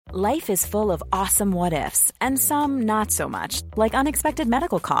Life is full of awesome what-ifs, and some not so much, like unexpected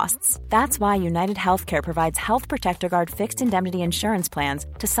medical costs. That's why United Healthcare provides Health Protector Guard fixed indemnity insurance plans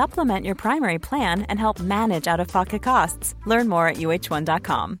to supplement your primary plan and help manage out-of-pocket costs. Learn more at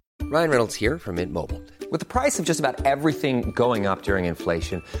uh1.com. Ryan Reynolds here from Mint Mobile. With the price of just about everything going up during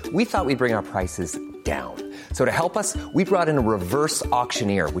inflation, we thought we'd bring our prices down. So to help us, we brought in a reverse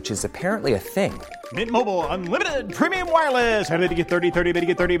auctioneer, which is apparently a thing. Mint Mobile Unlimited Premium Wireless. How to get 30, 30, bit to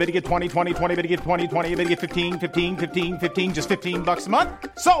get 30, bit to get 20, 20, 20, bit to get 20, 20, bit to get 15, 15, 15, 15, just $15 a month?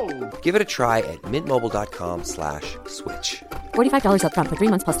 Sold! Give it a try at mintmobile.com/switch. $45 up front for 3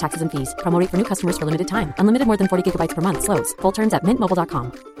 months plus taxes and fees. Promo rate for new customers for limited time. Unlimited more than 40 gigabytes per month. Slows full terms at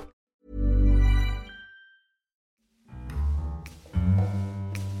mintmobile.com.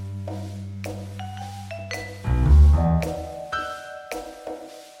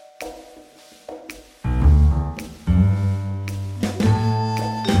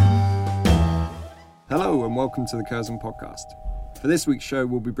 Hello and welcome to the Curzon podcast. For this week's show,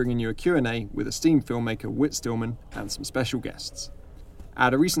 we'll be bringing you a Q&A with esteemed filmmaker Whit Stillman and some special guests.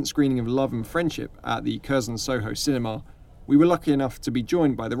 At a recent screening of Love and Friendship at the Curzon Soho Cinema, we were lucky enough to be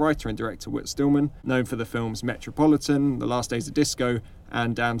joined by the writer and director Whit Stillman, known for the films Metropolitan, The Last Days of Disco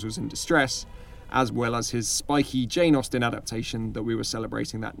and Damsels in Distress, as well as his spiky Jane Austen adaptation that we were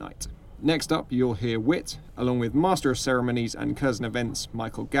celebrating that night. Next up, you'll hear Whit, along with Master of Ceremonies and Curzon Events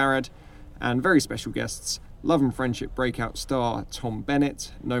Michael Garrett, and very special guests, Love and Friendship breakout star Tom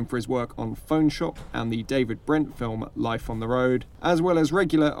Bennett, known for his work on Phone Shop and the David Brent film Life on the Road, as well as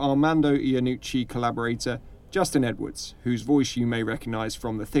regular Armando Iannucci collaborator Justin Edwards, whose voice you may recognise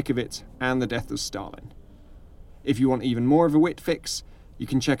from The Thick of It and The Death of Stalin. If you want even more of a Whit fix, you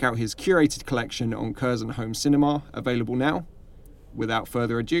can check out his curated collection on Curzon Home Cinema, available now. Without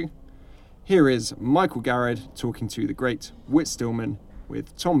further ado, here is Michael Garrett talking to the great Whit Stillman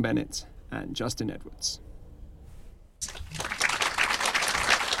with Tom Bennett and Justin Edwards.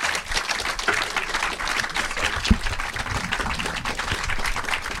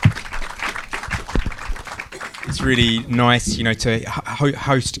 It's really nice, to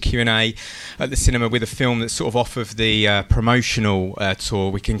host a Q&A at the cinema with a film that's sort of off of the promotional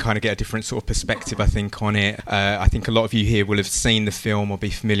tour. We can kind of get a different sort of perspective, I think, on it. I think a lot of you here will have seen the film or be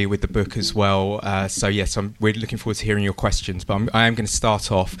familiar with the book as well. So yes, we're looking forward to hearing your questions, but I am going to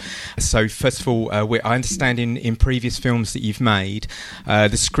start off. So first of all, I understand in previous films that you've made,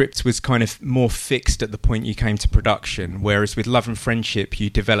 the script was kind of more fixed at the point you came to production, whereas with Love and Friendship, you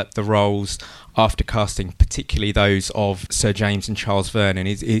developed the roles after casting, particularly those of Sir James and Charles Vernon.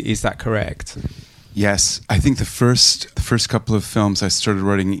 Is that correct? Yes, I think the first couple of films I started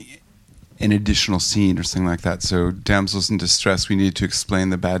writing an additional scene or something like that. So Damsels in Distress, we needed to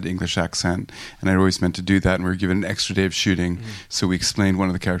explain the bad English accent, and I'd always meant to do that, and we were given an extra day of shooting, so we explained one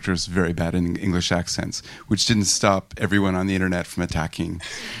of the characters' very bad English accents, which didn't stop everyone on the internet from attacking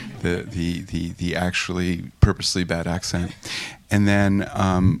the actually purposely bad accent. And then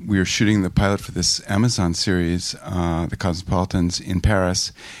we were shooting the pilot for this Amazon series, The Cosmopolitans, in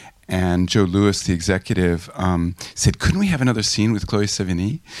Paris. And Joe Lewis, the executive, said, couldn't we have another scene with Chloe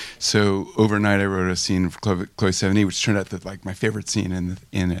Sevigny? So overnight I wrote a scene with Chloe Sevigny, which turned out to like my favorite scene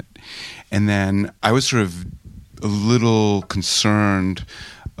in it. And then I was sort of a little concerned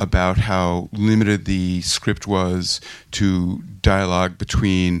about how limited the script was to dialogue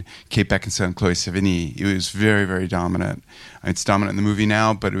between Kate Beckinsale and Chloe Sevigny. It was very, very dominant. It's dominant in the movie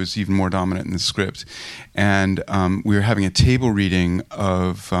now, but it was even more dominant in the script. And we were having a table reading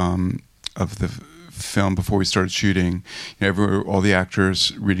of the film before we started shooting. All the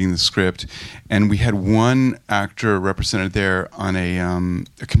actors reading the script, and we had one actor represented there on a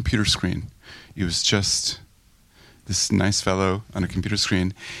computer screen. It was just this nice fellow on a computer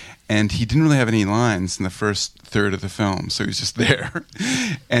screen, and he didn't really have any lines in the first third of the film, so he was just there.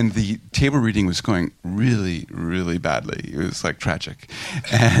 And the table reading was going really, really badly. It was like tragic.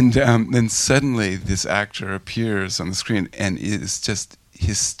 And then suddenly this actor appears on the screen, and it is just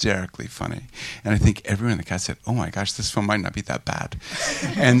hysterically funny. And I think everyone in the cast said, oh my gosh, this film might not be that bad.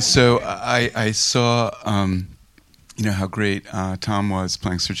 And so I saw how great Tom was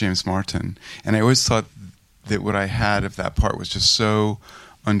playing Sir James Martin, and I always thought that what I had of that part was just so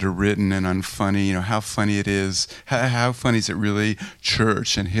underwritten and unfunny. How funny it is. How funny is it really?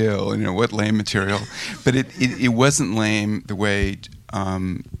 Church and Hill, what lame material. But it wasn't lame the way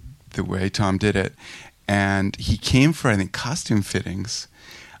Tom did it. And he came for, I think, costume fittings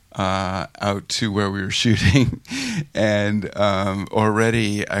out to where we were shooting, and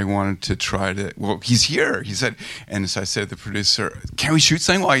already I wanted to try to. Well, he's here, he said, and so I said to the producer, "Can we shoot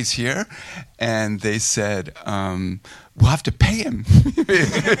something while he's here?" And they said, we'll have to pay him.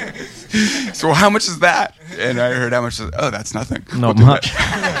 So how much is that? And I heard how much. Oh, that's nothing. Not much.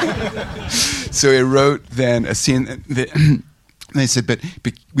 So I wrote then a scene that. They said, but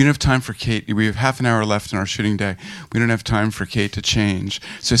we don't have time for Kate. We have half an hour left in our shooting day. We don't have time for Kate to change.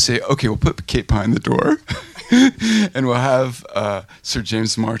 So I say, okay, we'll put Kate behind the door. And we'll have Sir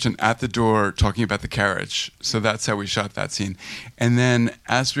James Martin at the door talking about the carriage. So that's how we shot that scene. And then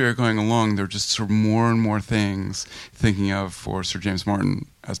as we were going along, there were just sort of more and more things thinking of for Sir James Martin,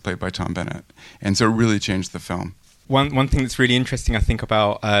 as played by Tom Bennett. And so it really changed the film. One thing that's really interesting, I think,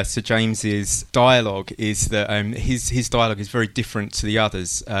 about Sir James's dialogue is that his dialogue is very different to the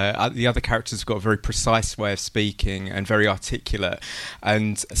others. The other characters have got a very precise way of speaking and very articulate,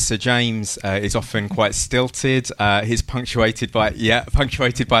 and Sir James is often quite stilted. He's punctuated by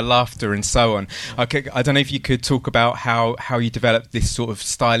laughter and so on. Okay, I don't know if you could talk about how you developed this sort of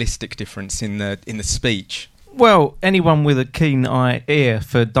stylistic difference in the speech. Well, anyone with a keen ear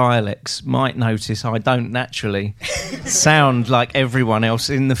for dialects might notice I don't naturally sound like everyone else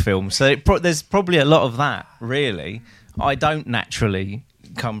in the film. So there's probably a lot of that, really. I don't naturally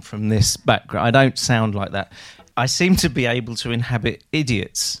come from this background. I don't sound like that. I seem to be able to inhabit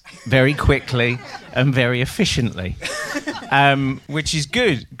idiots very quickly and very efficiently, which is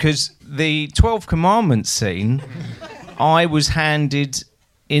good, because the 12 Commandments scene, I was handed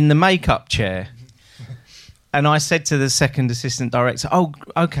in the makeup chair. And I said to the second assistant director, oh,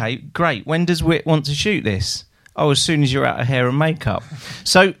 okay, great. When does Whit want to shoot this? Oh, as soon as you're out of hair and makeup.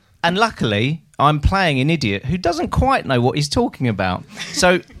 So, and luckily, I'm playing an idiot who doesn't quite know what he's talking about.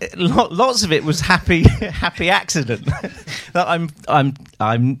 So, lots of it was happy accident. That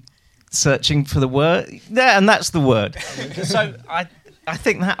I'm searching for the word. Yeah, and that's the word. So, I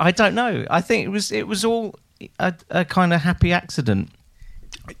think that, I don't know. I think it was all a kind of happy accident.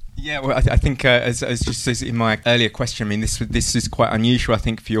 Yeah, well, I think as just as in my earlier question, I mean, this is quite unusual, I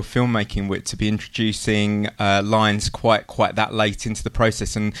think, for your filmmaking, Whit, to be introducing lines quite that late into the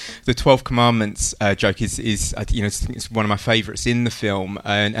process. And the 12 Commandments joke is it's one of my favourites in the film,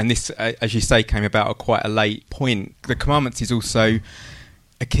 and this, as you say, came about at quite a late point. The Commandments is also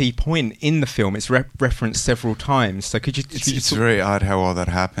a key point in the film. It's referenced several times. So could you? It's very odd how all that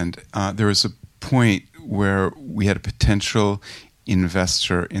happened. There was a point where we had a potential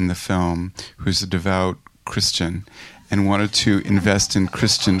investor in the film who's a devout Christian and wanted to invest in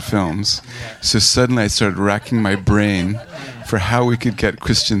Christian films. So suddenly I started racking my brain for how we could get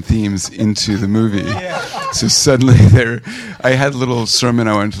Christian themes into the movie. So suddenly I had a little sermon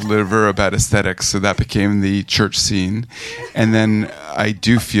I wanted to deliver about aesthetics, so that became the church scene. And then I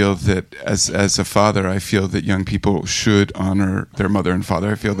do feel that as a father, I feel that young people should honor their mother and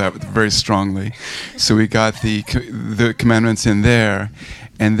father. I feel that very strongly. So we got the commandments in there.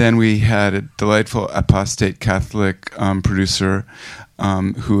 And then we had a delightful apostate Catholic producer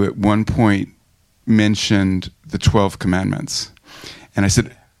who at one point mentioned the 12 Commandments. And I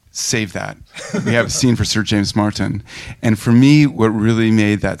said, save that. We have a scene for Sir James Martin. And for me, what really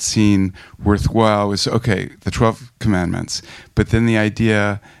made that scene worthwhile was, okay, the 12 Commandments, but then the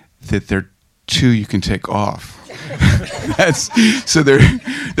idea that there are 2 you can take off. So there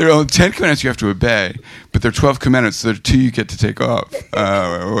are only 10 commandments you have to obey, but there are 12 commandments, so there are 2 you get to take off,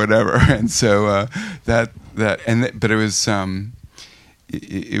 or whatever. And so but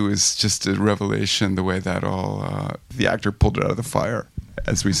it was just a revelation the way that all the actor pulled it out of the fire,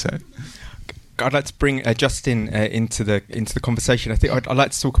 as we say. I'd like to bring Justin into the conversation. I think I'd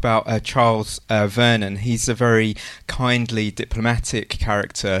like to talk about Charles Vernon. He's a very kindly, diplomatic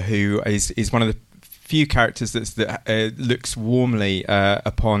character who is one of the few characters that looks warmly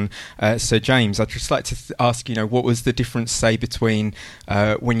upon Sir James. I'd just like to ask, what was the difference, say, between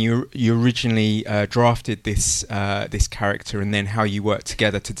when you originally drafted this character and then how you worked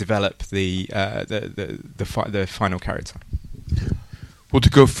together to develop the final character? Well, to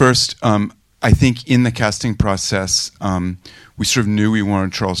go first, I think in the casting process, we sort of knew we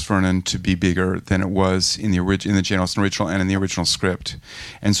wanted Charles Vernon to be bigger than it was in the Jane Austen original and in the original script,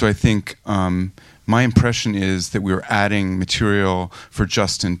 and so I think. My impression is that we were adding material for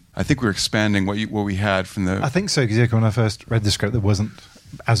Justin. I think we were expanding what we had from the. I think so, because when I first read the script, there wasn't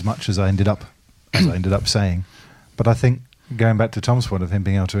as much as I ended up saying. But I think going back to Tom's point of him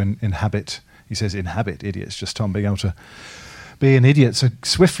being able to inhabit, he says inhabit idiots. Just Tom being able to be an idiot so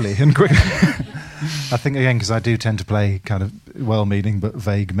swiftly and quickly. I think again because I do tend to play kind of well-meaning but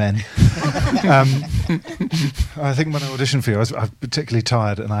vague men. I think when I auditioned for you, I was particularly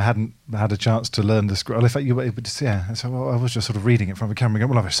tired and I hadn't had a chance to learn the script. Well, in fact, you were able to see. Yeah, so I was just sort of reading it from the camera.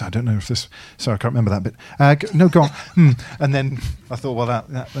 Going, well, I don't know if this. Sorry, I can't remember that bit. No, go on. And then I thought, well,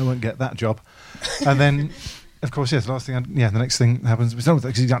 that won't get that job. And then of course, yes. The last thing, the next thing happens. We know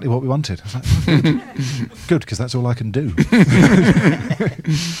that's exactly what we wanted. I was like, good, because that's all I can do.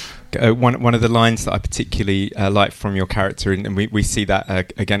 One of the lines that I particularly like from your character, and we see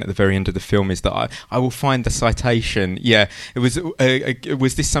that again at the very end of the film, is that I will find the citation. Yeah, it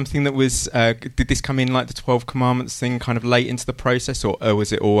was this something that was did this come in like the 12 Commandments thing, kind of late into the process, or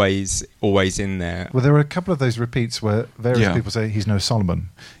was it always in there? Well, there were a couple of those repeats where various people say he's no Solomon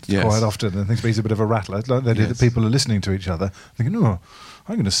quite often, and things, but he's a bit of a rattler. It's like they do that people are listening to each other, thinking, "Oh,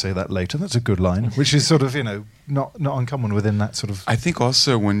 I'm going to say that later. That's a good line," which is sort of, not uncommon within that sort of... I think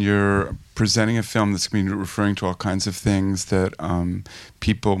also when you're presenting a film that's going to be referring to all kinds of things that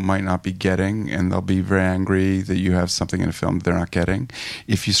people might not be getting, and they'll be very angry that you have something in a film that they're not getting.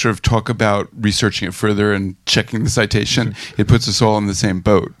 If you sort of talk about researching it further and checking the citation, it puts us all in the same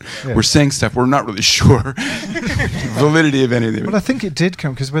boat. Yeah. We're saying stuff we're not really sure validity of anything. But I think it did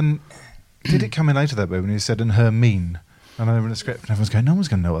come, because did it come in later that way when he said, "and her mean"? And over in the script, and everyone's going, no one's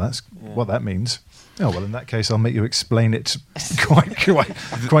going to know what that means. Oh, well, in that case, I'll make you explain it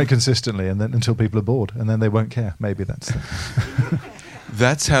quite consistently, and then until people are bored, and then they won't care. Maybe that's...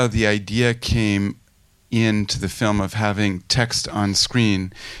 That's how the idea came into the film of having text on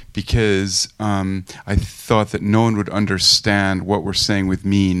screen, because I thought that no one would understand what we're saying with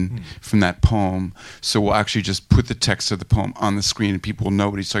mean from that poem. So we'll actually just put the text of the poem on the screen and people will know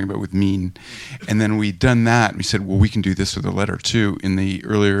what he's talking about with mean. And then we'd done that and we said, well, we can do this with the letter too in the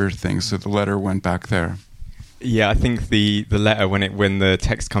earlier things. So the letter went back there. Yeah, I think the letter, when the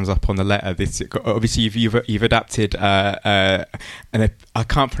text comes up on the letter, this obviously you've adapted and I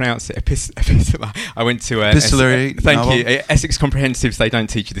can't pronounce it. Epistolar. I went to epistolary. Thank novel. you. Essex Comprehensives. They don't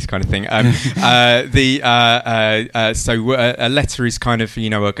teach you this kind of thing. So a letter is kind of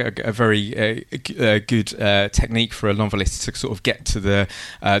a very good technique for a novelist to sort of get to the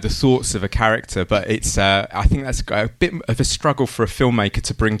thoughts of a character. But it's I think that's a bit of a struggle for a filmmaker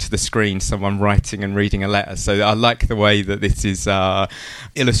to bring to the screen someone writing and reading a letter. So I like the way that this is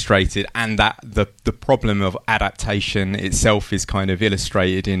illustrated, and that the problem of adaptation itself is kind of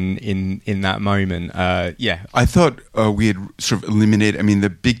illustrated in that moment. I thought we had sort of eliminated. I mean, the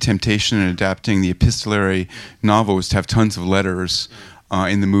big temptation in adapting the epistolary novel was to have tons of letters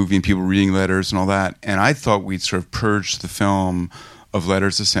in the movie and people reading letters and all that. And I thought we'd sort of purged the film of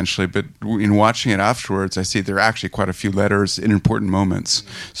letters essentially, but in watching it afterwards, I see there are actually quite a few letters in important moments.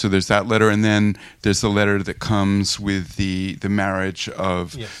 So there's that letter, and then there's the letter that comes with the marriage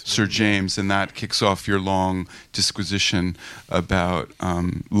of Sir James, and that kicks off your long disquisition about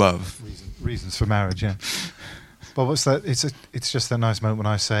love. Reasons for marriage, yeah. Well, what's that? It's just that nice moment when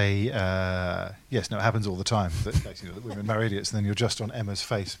I say, yes, no, it happens all the time, that basically that women marry idiots, and then you're just on Emma's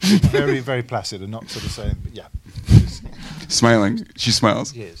face, very, very placid and not sort of saying, but yeah. Smiling. She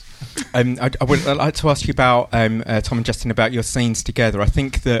smiles. Yes. I'd like to ask you about Tom and Justin, about your scenes together. I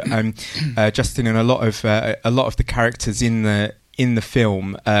think that Justin and a lot of the characters in the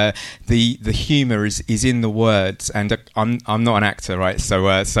film, the humour is in the words, and I'm not an actor, right?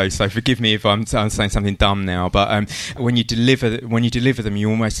 So forgive me if I'm saying something dumb now, but when you deliver them, you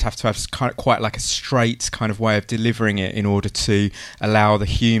almost have to have quite like a straight kind of way of delivering it in order to allow the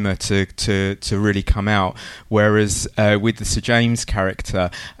humour to really come out. Whereas with the Sir James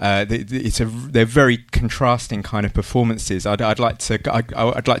character, they're very contrasting kind of performances. I'd like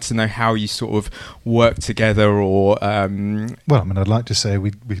to know how you sort of work together, or well, I mean, I'd like to say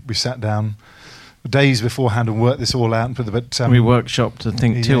we sat down days beforehand and worked this all out. But we workshopped, I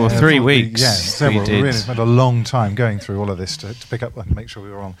think, 2 or 3 weeks. Yeah, several. We really spent a long time going through all of this to pick up and make sure we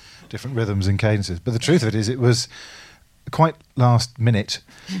were on different rhythms and cadences. But the truth of it is, it was quite last minute,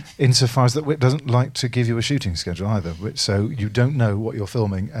 insofar as that Whit doesn't like to give you a shooting schedule either. So you don't know what you're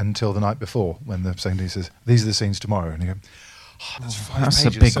filming until the night before, when the second says, "These are the scenes tomorrow," and you go, that's 5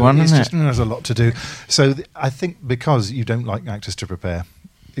 pages. A big one, isn't it? There's a lot to do. So I think because you don't like actors to prepare,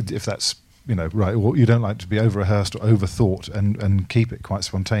 if that's right, or you don't like to be over-rehearsed or overthought, and keep it quite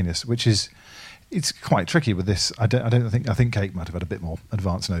spontaneous, which is, it's quite tricky with this. I think Kate might have had a bit more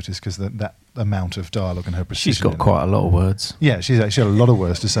advance notice, because that amount of dialogue and her precision. She's got quite a lot of words. Yeah, she had a lot of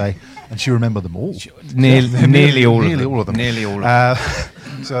words to say, and she remembered them all. Nearly all of them.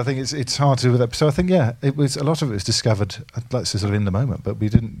 So I think it's hard to do with that. So I think it was a lot of it was discovered, like sort of in the moment, but you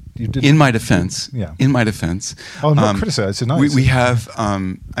didn't. In my defence, Oh, I'm not criticising. It's nice. We have.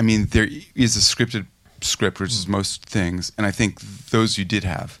 I mean, there is a scripted script, which is most things, and I think those you did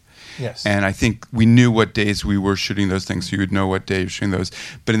have. Yes. And I think we knew what days we were shooting those things, so you would know what day you're shooting those.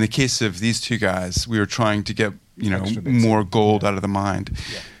 But in the case of these two guys, we were trying to get more gold out of the mind,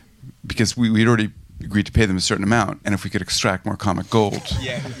 because we'd already agreed to pay them a certain amount, and if we could extract more comic gold,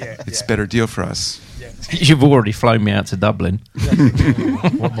 it's a better deal for us. You've already flown me out to Dublin.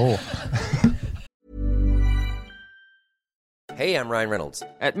 What more? Hey, I'm Ryan Reynolds.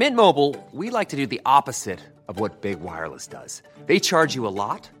 At Mint Mobile, we like to do the opposite of what Big Wireless does. They charge you a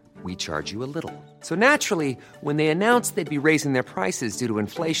lot, we charge you a little. So naturally, when they announced they'd be raising their prices due to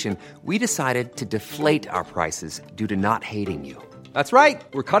inflation, we decided to deflate our prices due to not hating you. That's right.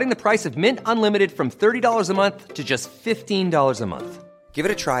 We're cutting the price of Mint Unlimited from $30 a month to just $15 a month. Give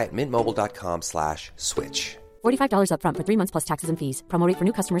it a try at mintmobile.com/switch. $45 up front for 3 months plus taxes and fees. Promo rate for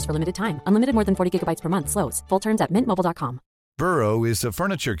new customers for limited time. Unlimited more than 40 gigabytes per month. Slows full terms at mintmobile.com. Burrow is a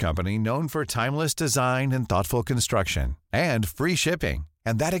furniture company known for timeless design and thoughtful construction and free shipping,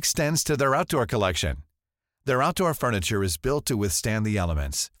 and that extends to their outdoor collection. Their outdoor furniture is built to withstand the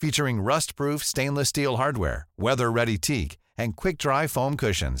elements, featuring rust-proof stainless steel hardware, weather-ready teak, and quick-dry foam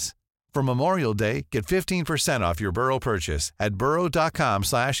cushions. For Memorial Day, get 15% off your Burrow purchase at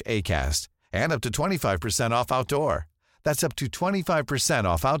burrow.com/acast and up to 25% off outdoor. That's up to 25%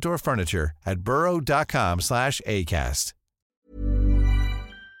 off outdoor furniture at burrow.com/acast.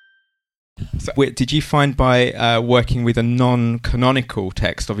 So, Whit, did you find by working with a non-canonical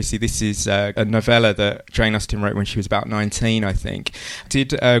text, obviously this is a novella that Jane Austen wrote when she was about 19, I think.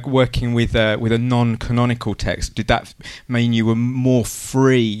 Did working with a non-canonical text, did that mean you were more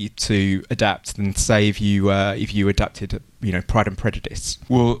free to adapt than, say, if you adapted, Pride and Prejudice?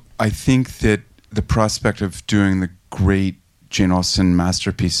 Well, I think that the prospect of doing the great Jane Austen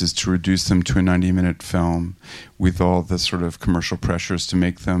masterpieces, to reduce them to a 90-minute film with all the sort of commercial pressures to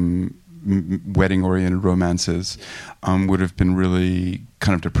make them wedding-oriented romances would have been really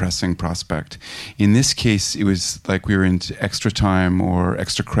kind of depressing prospect. In this case, it was like we were into extra time or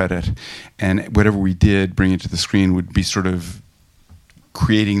extra credit, and whatever we did bring it to the screen would be sort of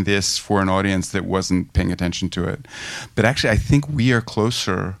creating this for an audience that wasn't paying attention to it. But actually, I think we are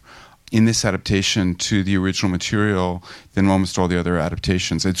closer in this adaptation to the original material than almost all the other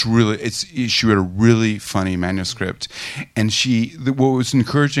adaptations. She wrote a really funny manuscript, and what was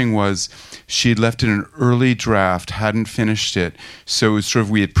encouraging was she had left it in an early draft, hadn't finished it, so it was sort of,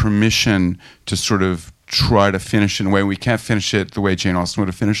 we had permission to sort of try to finish it in a way. We can't finish it the way Jane Austen would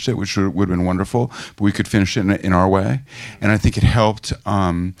have finished it, which would have been wonderful, but we could finish it in our way. And I think it helped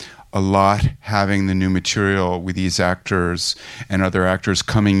a lot having the new material with these actors and other actors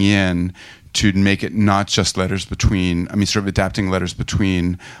coming in to make it not just letters between, sort of adapting letters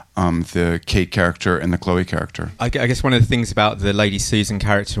between the Kate character and the Chloe character. I guess one of the things about the Lady Susan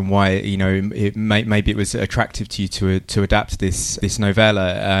character and why maybe it was attractive to you to adapt this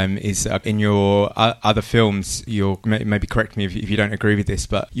novella is in your other films. Maybe correct me if you don't agree with this,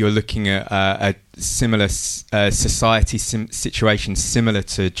 but you're looking at a similar society situations similar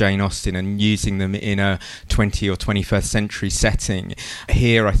to Jane Austen and using them in a 20th or 21st century setting.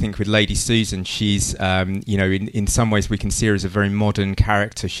 Here, I think with Lady Susan, she's in some ways we can see her as a very modern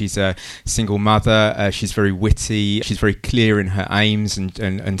character. She's a single mother. She's very witty. She's very clear in her aims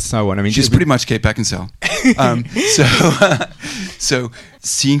and so on. She's pretty much Kate Beckinsale. So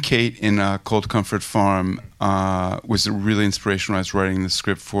seeing Kate in Cold Comfort Farm was really inspirational. I was writing the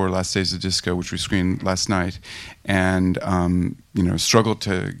script for Last Days of Disco, which we screened last night, and struggled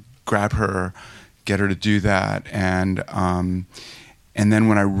to grab her, get her to do that, and then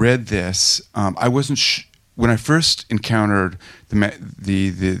when I read this, I wasn't. When I first encountered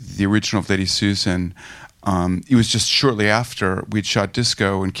the original of Lady Susan, it was just shortly after we'd shot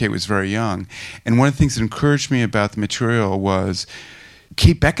Disco and Kate was very young. And one of the things that encouraged me about the material was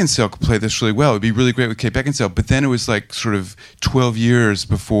Kate Beckinsale could play this really well. It'd be really great with Kate Beckinsale. But then it was like sort of 12 years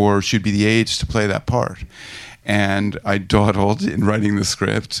before she'd be the age to play that part. And I dawdled in writing the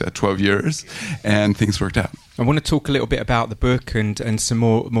script at 12 years, and things worked out. I want to talk a little bit about the book and some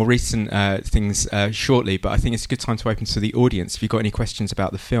more recent things shortly, but I think it's a good time to open to the audience if you've got any questions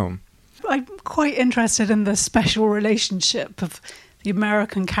about the film. I'm quite interested in the special relationship of the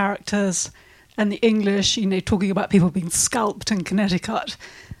American characters and the English, talking about people being scalped in Connecticut,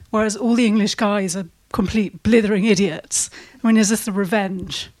 whereas all the English guys are complete blithering idiots. Is this the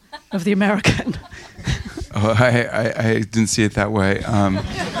revenge of the American? Oh, I didn't see it that way.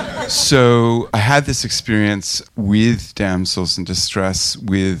 So I had this experience with Damsels in Distress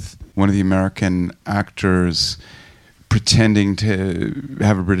with one of the American actors pretending to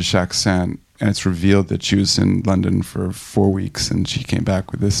have a British accent, and it's revealed that she was in London for 4 weeks and she came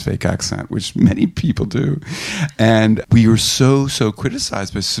back with this fake accent, which many people do. And we were so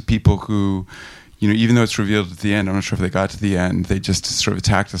criticized by people who, even though it's revealed at the end, I'm not sure if they got to the end, they just sort of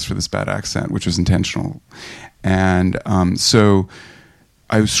attacked us for this bad accent, which was intentional. And so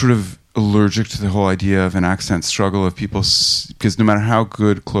I was sort of allergic to the whole idea of an accent struggle of people, because no matter how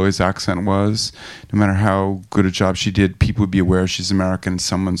good Chloe's accent was, no matter how good a job she did, people would be aware she's American and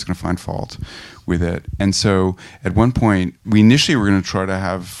someone's going to find fault with it. And so at one point, we initially were going to try to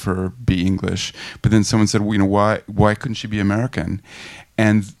have her be English, but then someone said, well, why couldn't she be American?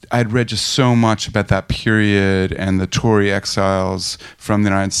 And I'd read just so much about that period and the Tory exiles from the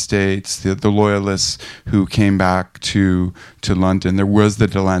United States, the loyalists who came back to London. There was the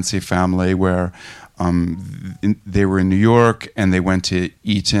Delancey family where they were in New York and they went to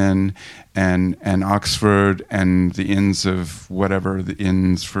Eton and Oxford and the inns of whatever, the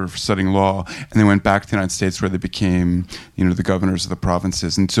inns for studying law, and they went back to the United States where they became, the governors of the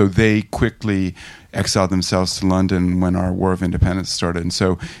provinces. And so they quickly exiled themselves to London when our War of Independence started. And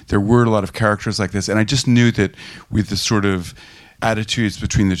so there were a lot of characters like this. And I just knew that with the sort of attitudes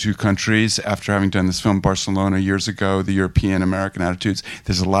between the two countries, after having done this film Barcelona years ago, the European-American attitudes,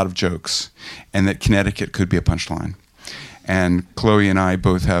 there's a lot of jokes, and that Connecticut could be a punchline. And Chloe and I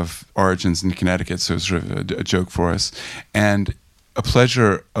both have origins in Connecticut, so it's sort of a joke for us. And a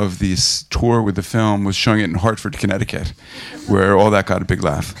pleasure of this tour with the film was showing it in Hartford, Connecticut, where all that got a big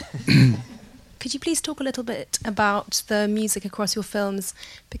laugh. Could you please talk a little bit about the music across your films?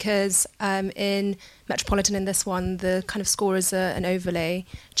 Because in Metropolitan, in this one, the kind of score is an overlay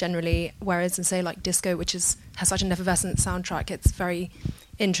generally, whereas in, say, like Disco, which has such an effervescent soundtrack, it's very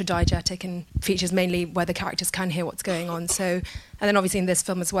intradiegetic and features mainly where the characters can hear what's going on. So, and then obviously in this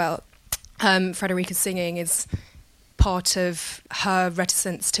film as well, Frederica's singing is part of her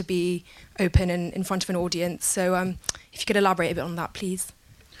reticence to be open and in front of an audience. So if you could elaborate a bit on that, please.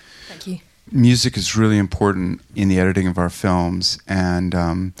 Thank you. Music is really important in the editing of our films,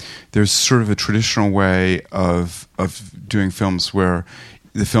 and there's sort of a traditional way of doing films where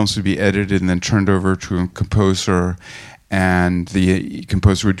the films would be edited and then turned over to a composer, and the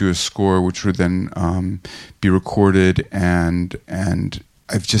composer would do a score which would then be recorded, and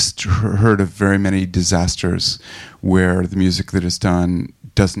I've just heard of very many disasters where the music that is done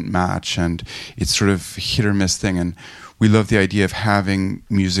doesn't match, and it's sort of hit or miss thing. And we love the idea of having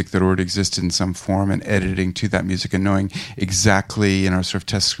music that already existed in some form and editing to that music and knowing exactly in our sort of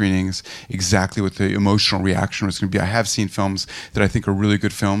test screenings exactly what the emotional reaction was going to be. I have seen films that I think are really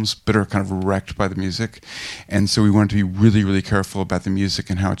good films but are kind of wrecked by the music. And so we wanted to be really, really careful about the music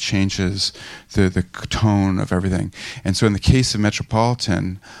and how it changes the tone of everything. And so in the case of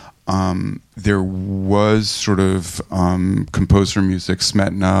Metropolitan, there was sort of composer music,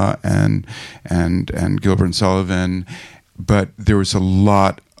 Smetana and Gilbert and Sullivan, but there was a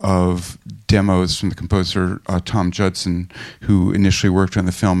lot of demos from the composer Tom Judson, who initially worked on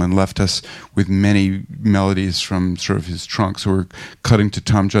the film and left us with many melodies from sort of his trunk. So we're cutting to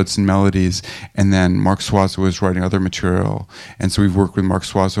Tom Judson melodies, and then Mark Suazo was writing other material, and so we've worked with Mark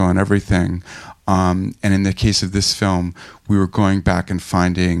Suazo on everything. And in the case of this film, we were going back and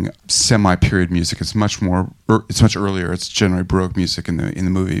finding semi-period music. It's much earlier. It's generally Baroque music in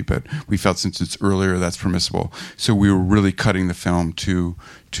the movie, but we felt since it's earlier, that's permissible. So we were really cutting the film to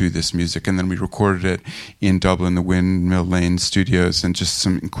this music, and then we recorded it in Dublin, the Windmill Lane Studios, and just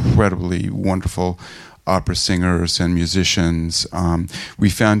some incredibly wonderful opera singers and musicians. We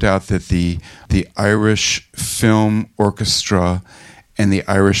found out that the Irish Film Orchestra and the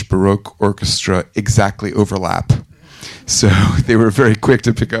Irish Baroque Orchestra exactly overlap. So they were very quick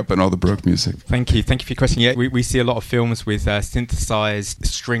to pick up on all the Baroque music. Thank you for your question. Yeah, we see a lot of films with synthesized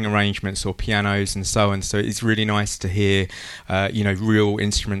string arrangements or pianos and so on. So it's really nice to hear, real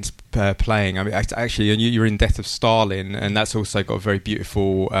instruments playing. I mean, actually, you're in Death of Stalin, and that's also got very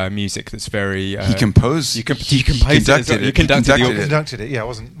beautiful music. That's very. He composed. You conducted it. You conducted it. Yeah, I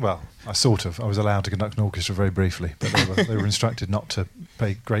wasn't. Well, I sort of. I was allowed to conduct an orchestra very briefly, but they were instructed not to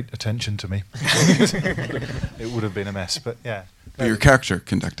pay great attention to me. It would have been a mess, but yeah. But your character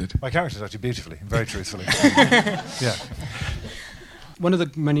conducted. My character's actually beautifully, very truthfully. Yeah. One of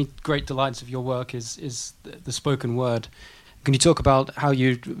the many great delights of your work is the spoken word. Can you talk about how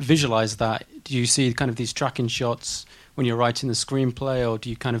you visualize that? Do you see kind of these tracking shots when you're writing the screenplay, or do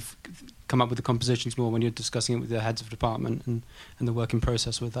you kind of come up with the compositions more when you're discussing it with the heads of department and the working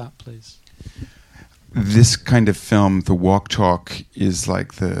process with that, please? This kind of film, the walk talk, is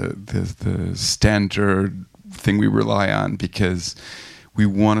like the standard thing we rely on, because we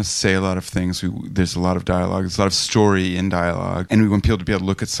want to say a lot of things. There's a lot of dialogue. There's a lot of story in dialogue. And we want people to be able to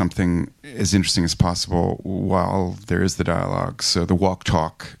look at something as interesting as possible while there is the dialogue. So the walk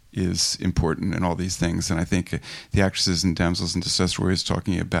talk is important in all these things. And I think the actresses in Damsels in Distress were always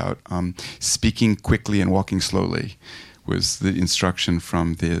talking about speaking quickly and walking slowly, was the instruction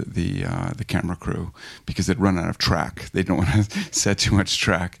from the camera crew, because they'd run out of track. They don't want to set too much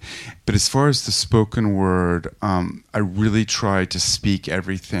track. But as far as the spoken word, I really try to speak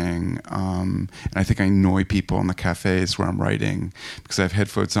everything, and I think I annoy people in the cafes where I'm writing, because I have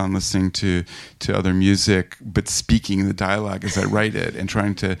headphones on listening to other music, but speaking the dialogue as I write it, and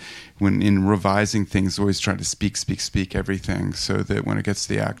trying to, when in revising things, always trying to speak everything, so that when it gets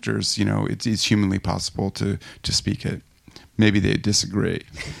to the actors, it's humanly possible to speak it. Maybe they disagree,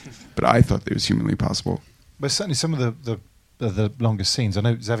 but I thought it was humanly possible. But certainly some of the longest scenes, I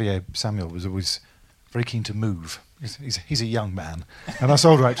know Xavier Samuel was always very keen to move. He's a young man, and us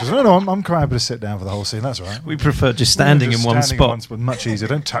older actors, no, I'm quite happy to sit down for the whole scene. That's all right. We prefer just standing in one spot. Much easier.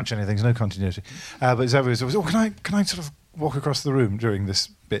 Don't touch anything. There's no continuity. But Xavier was always, can I sort of walk across the room during this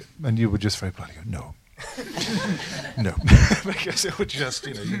bit? And you would just very politely go, no. No, because it would just,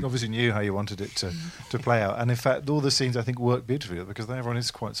 you obviously knew how you wanted it to play out. And in fact, all the scenes I think work beautifully, because everyone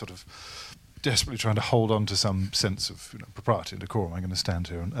is quite sort of desperately trying to hold on to some sense of propriety and decorum. I'm going to stand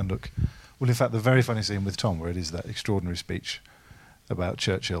here and look. Well, in fact, the very funny scene with Tom, where it is that extraordinary speech about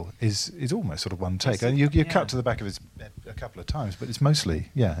Churchill, is almost sort of one take. And you cut to the back of his head a couple of times, but it's mostly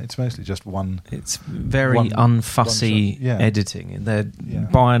just one. It's very unfussy editing. They're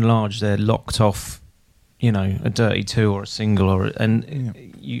by and large they're locked off. A dirty two or a single,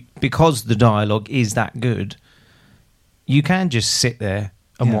 because the dialogue is that good, you can just sit there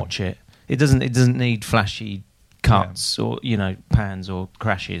and watch it. It doesn't need flashy cuts or pans or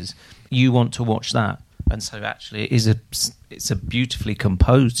crashes. You want to watch that, and so actually it's a beautifully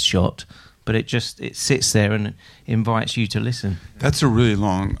composed shot, but it sits there and invites you to listen. That's a really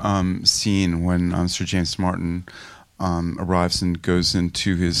long scene when Sir James Martin arrives and goes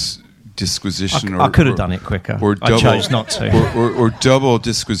into his disquisition. I could have done it quicker. I chose not to. Or double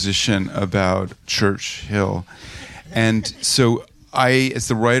disquisition about Churchill. And so I, as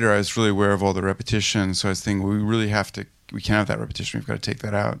the writer, I was really aware of all the repetition. So I was thinking, we can't have that repetition. We've got to take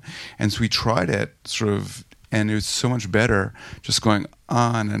that out. And so we tried it and it was so much better just going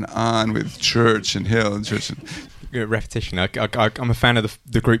on and on with Church and Hill and Church and repetition. I'm a fan of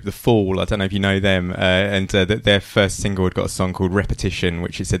the group The Fall. I don't know if you know them, and their first single had got a song called Repetition,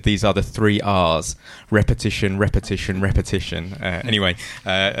 which it said, these are the 3 R's: repetition, repetition, repetition. Anyway,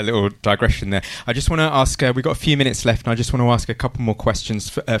 a little digression there. I just want to ask, we've got a few minutes left, and I just want to ask a couple more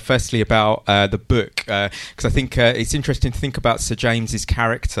questions. Firstly about the book, because I think it's interesting to think about Sir James's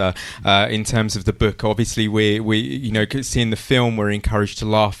character in terms of the book. Obviously we seeing the film, we're encouraged to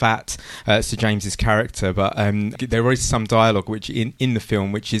laugh at Sir James's character, but there is some dialogue which in the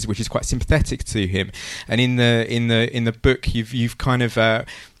film which is quite sympathetic to him, and in the book you've kind of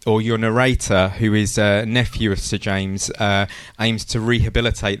or your narrator, who is a nephew of Sir James, aims to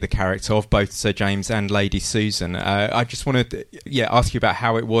rehabilitate the character of both Sir James and Lady Susan. I just wanted to ask you about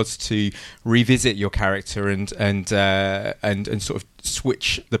how it was to revisit your character and sort of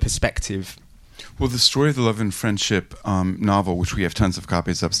switch the perspective. Well, the story of the Love and Friendship novel, which we have tons of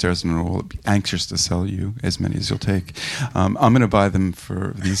copies upstairs, and we'll be anxious to sell you as many as you'll take. I'm going to buy them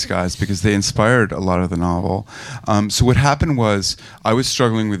for these guys because they inspired a lot of the novel. So what happened was I was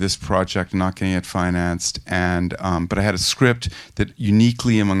struggling with this project, not getting it financed, and but I had a script that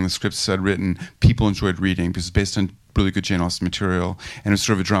uniquely among the scripts I'd written, people enjoyed reading because it's based on really good Jane Austen material, and it's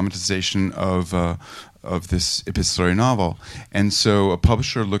sort of a dramatization of this epistolary novel. And so a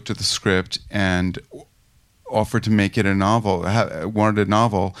publisher looked at the script and offered to make it a novel, wanted a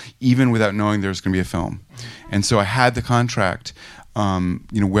novel, even without knowing there was going to be a film. And so I had the contract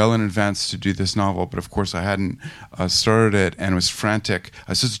well in advance to do this novel, but of course I hadn't started it, and was frantic.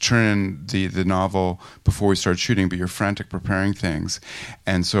 I was supposed to turn in the novel before we started shooting, but you're frantic preparing things,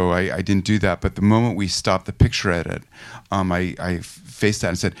 and so I didn't do that. But the moment we stopped the picture edit, I faced that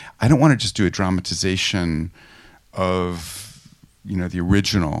and said, I don't want to just do a dramatization of the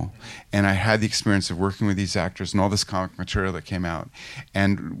original. And I had the experience of working with these actors and all this comic material that came out.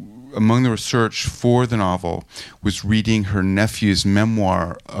 And among the research for the novel was reading her nephew's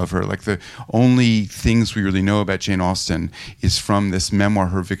memoir of her. Like, the only things we really know about Jane Austen is from this memoir,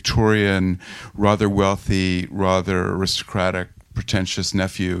 her Victorian, rather wealthy, rather aristocratic, pretentious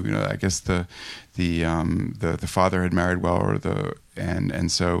nephew. I guess the father had married well, and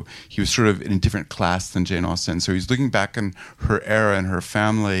so he was sort of in a different class than Jane Austen. So he's looking back on her era and her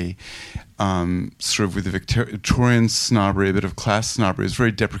family, sort of with the Victorian snobbery, a bit of class snobbery. It was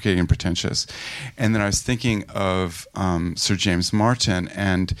very deprecating and pretentious. And then I was thinking of Sir James Martin,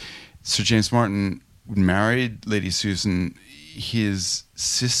 and Sir James Martin married Lady Susan. His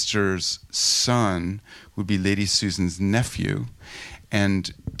sister's son would be Lady Susan's nephew,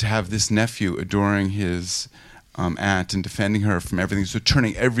 and to have this nephew adoring his aunt and defending her from everything. So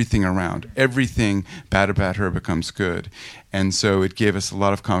turning everything around. Everything bad about her becomes good. And so it gave us a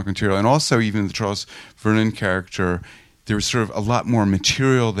lot of comic material. And also even the Charles Vernon character, there was sort of a lot more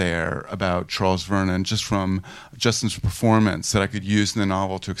material there about Charles Vernon just from Justin's performance that I could use in the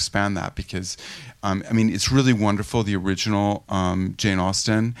novel to expand that because, it's really wonderful, the original Jane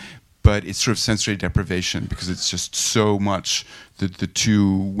Austen, but it's sort of sensory deprivation because it's just so much the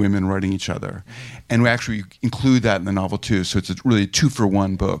two women writing each other. And we actually include that in the novel too, so it's really a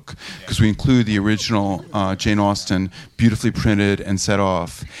 2-for-1 book because we include the original Jane Austen, beautifully printed and set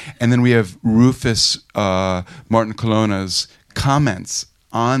off. And then we have Rufus Martin Colonna's comments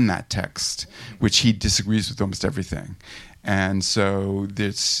on that text, which he disagrees with almost everything. And so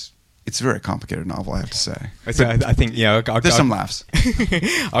it's a very complicated novel, I have to say. I think, there's some laughs.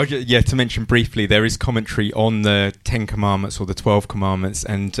 To mention briefly, there is commentary on the 10 Commandments or the 12 Commandments,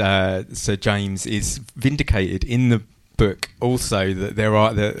 and Sir James is vindicated in the book also that there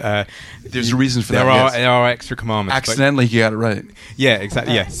are there's a reason for that. There are extra commandments. Accidentally, you got it right. Yeah,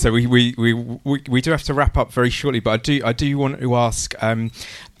 exactly. Yeah. So we do have to wrap up very shortly, but I do want to ask.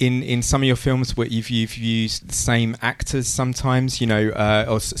 In some of your films, where you've used the same actors sometimes,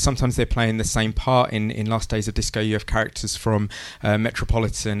 or sometimes they're playing the same part. In Last Days of Disco, you have characters from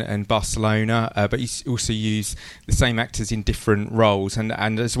Metropolitan and Barcelona, but you also use the same actors in different roles, and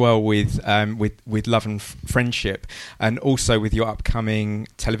as well with Love and Friendship, and also with your upcoming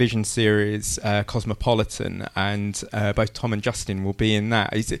television series Cosmopolitan, and both Tom and Justin will be in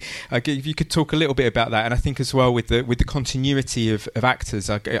that. If you could talk a little bit about that, and I think as well with the continuity of actors.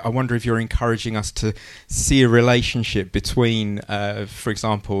 I wonder if you're encouraging us to see a relationship between, for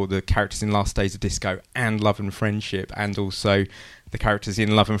example, the characters in Last Days of Disco and Love and Friendship, and also the characters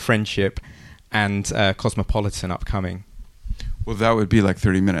in Love and Friendship and Cosmopolitan upcoming. Well, that would be like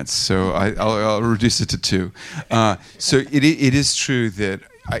 30 minutes, so I'll reduce it to 2. So it is true that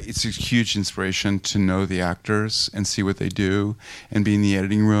it's a huge inspiration to know the actors and see what they do and be in the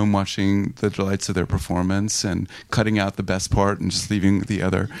editing room watching the delights of their performance and cutting out the best part and just leaving the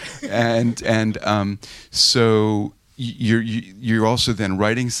other. So you're also then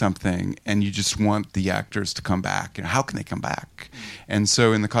writing something and you just want the actors to come back. And how can they come back? And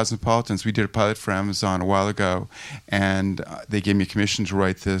so in the Cosmopolitans, we did a pilot for Amazon a while ago, and they gave me a commission to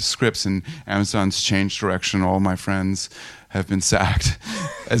write the scripts, and Amazon's changed direction. All my friends have been sacked,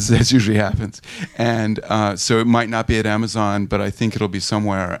 as usually happens. And so it might not be at Amazon, but I think it'll be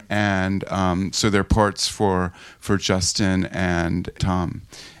somewhere. And so there are parts for Justin and Tom.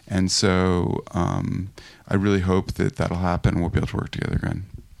 And so I really hope that that'll happen and we'll be able to work together again.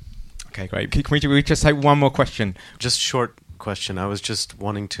 Okay, great. Can we just take one more question? Just short question. I was just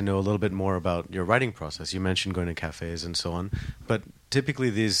wanting to know a little bit more about your writing process. You mentioned going to cafes and so on, but typically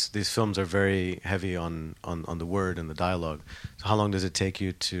these films are very heavy on the word and the dialogue. So how long does it take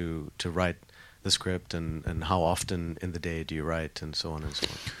you to write the script, and how often in the day do you write, and so on and so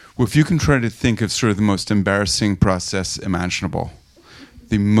on? Well, if you can try to think of sort of the most embarrassing process imaginable,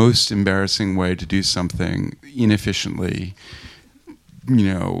 the most embarrassing way to do something inefficiently,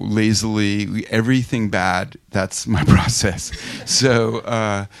 lazily, everything bad, that's my process.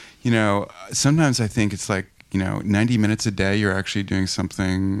 So, sometimes I think it's like, 90 minutes a day, you're actually doing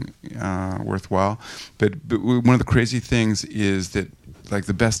something worthwhile. But one of the crazy things is that, like,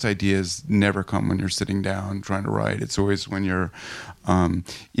 the best ideas never come when you're sitting down trying to write. It's always when you're in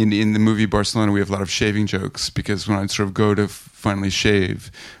the movie Barcelona. We have a lot of shaving jokes because when I'd sort of go to finally shave,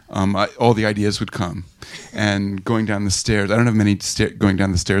 all the ideas would come. And going down the stairs, I don't have many going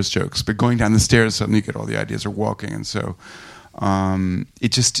down the stairs jokes, but going down the stairs suddenly you get all the ideas, or walking. And so I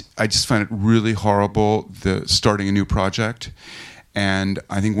just find it really horrible, starting a new project. And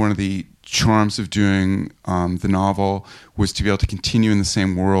I think one of the charms of doing the novel was to be able to continue in the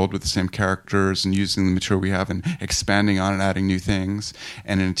same world with the same characters and using the material we have and expanding on and adding new things.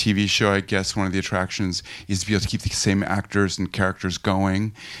 And in a TV show, I guess one of the attractions is to be able to keep the same actors and characters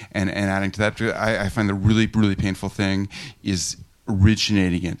going and adding to that. I find the really, really painful thing is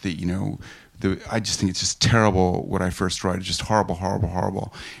originating it, that, I just think it's just terrible what I first write. It's just horrible, horrible,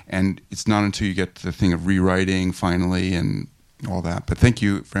 horrible. And it's not until you get to the thing of rewriting finally and all that. But thank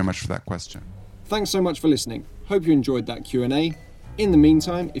you very much for that question. Thanks so much for listening. Hope you enjoyed that Q&A. In the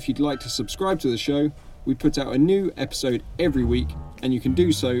meantime, if you'd like to subscribe to the show, we put out a new episode every week, and you can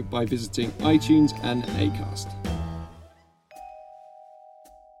do so by visiting iTunes and Acast.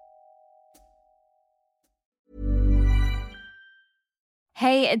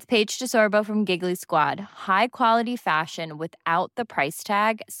 Hey, it's Paige DeSorbo from Giggly Squad. High quality fashion without the price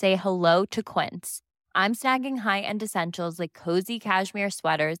tag. Say hello to Quince. I'm snagging high-end essentials like cozy cashmere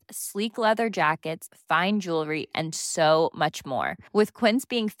sweaters, sleek leather jackets, fine jewelry, and so much more. With Quince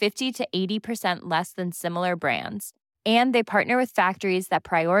being 50 to 80% less than similar brands. And they partner with factories that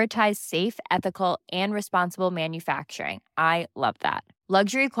prioritize safe, ethical, and responsible manufacturing. I love that.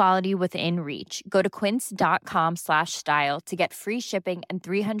 Luxury quality within reach. Go to quince.com/style to get free shipping and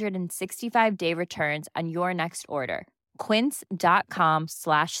 365-day returns on your next order.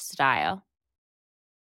 Quince.com/style.